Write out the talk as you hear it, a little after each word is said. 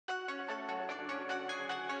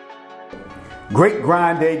Great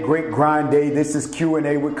grind day, great grind day. This is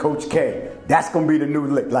Q&A with Coach K. That's going to be the new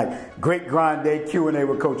lick, like great grind day, Q&A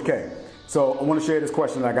with Coach K. So I want to share this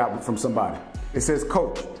question I got from somebody. It says,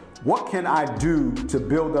 Coach, what can I do to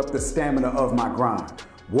build up the stamina of my grind?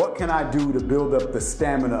 What can I do to build up the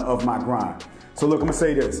stamina of my grind? So look, I'm going to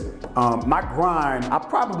say this. My grind, I'm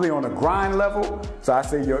probably on a grind level. So I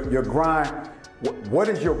say your grind, what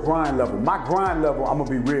is your grind level? My grind level, I'm going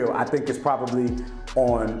to be real, I think it's probably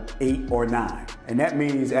on 8 or 9. And that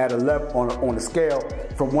means at a level, on a scale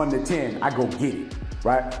from 1 to 10, I go get it,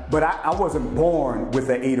 right? But I wasn't born with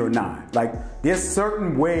an 8 or 9. Like, there's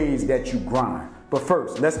certain ways that you grind. But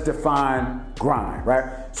first, let's define grind,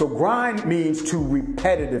 right? So grind means to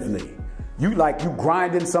repetitively. You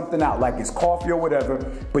grinding something out, like it's coffee or whatever,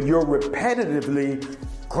 but you're repetitively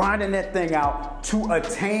grinding that thing out to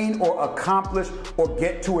attain or accomplish or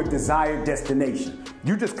get to a desired destination.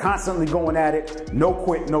 You just constantly going at it, no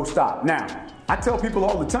quit, no stop. Now, I tell people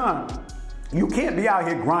all the time, you can't be out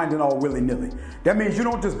here grinding all willy-nilly. That means you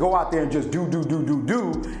don't just go out there and just do,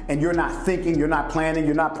 and you're not thinking, you're not planning,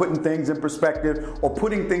 you're not putting things in perspective or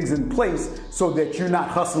putting things in place so that you're not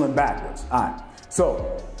hustling backwards. All right.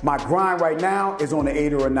 So my grind right now is on an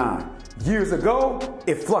 8 or a 9. Years ago,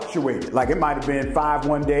 it fluctuated. Like it might have been 5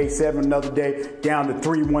 one day, 7 another day, down to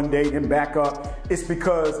 3 one day, then back up. It's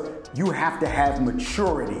because you have to have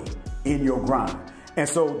maturity in your grind. And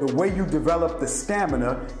so the way you develop the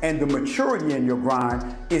stamina and the maturity in your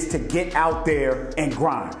grind is to get out there and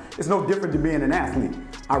grind. It's no different than being an athlete.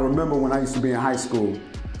 I remember when I used to be in high school,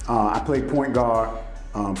 I played point guard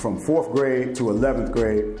from 4th grade to 11th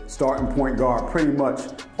grade, starting point guard pretty much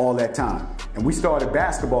all that time. And we started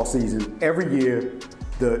basketball season every year.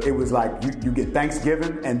 It was like you get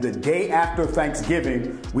Thanksgiving, and the day after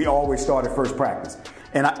Thanksgiving, we always started first practice.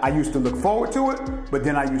 And I used to look forward to it, but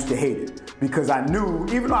then I used to hate it because I knew,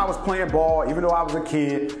 even though I was playing ball, even though I was a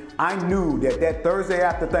kid, I knew that Thursday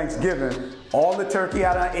after Thanksgiving, all the turkey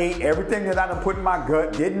I done ate, everything that I done put in my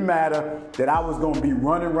gut didn't matter, that I was going to be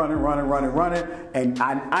running. And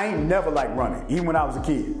I ain't never liked running, even when I was a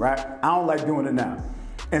kid, right? I don't like doing it now.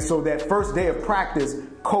 And so that first day of practice,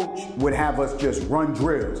 coach would have us just run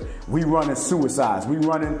drills. We running suicides. We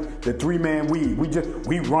running the 3-man weave.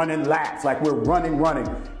 We running laps, like we're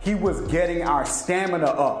running. He was getting our stamina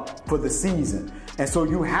up for the season. And so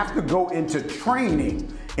you have to go into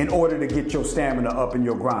training in order to get your stamina up in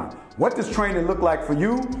your grind. What does training look like for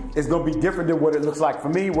you is going to be different than what it looks like for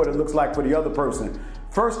me, what it looks like for the other person.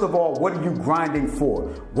 First of all, what are you grinding for?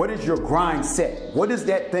 What is your grind set? What is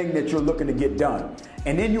that thing that you're looking to get done?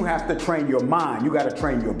 And then you have to train your mind. You got to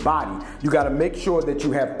train your body. You got to make sure that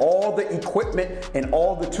you have all the equipment and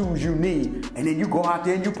all the tools you need. And then you go out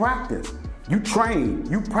there and you practice. You train,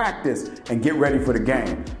 you practice, and get ready for the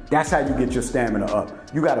game. That's how you get your stamina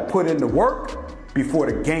up. You got to put in the work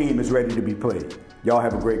before the game is ready to be played. Y'all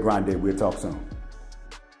have a great grind day. We'll talk soon.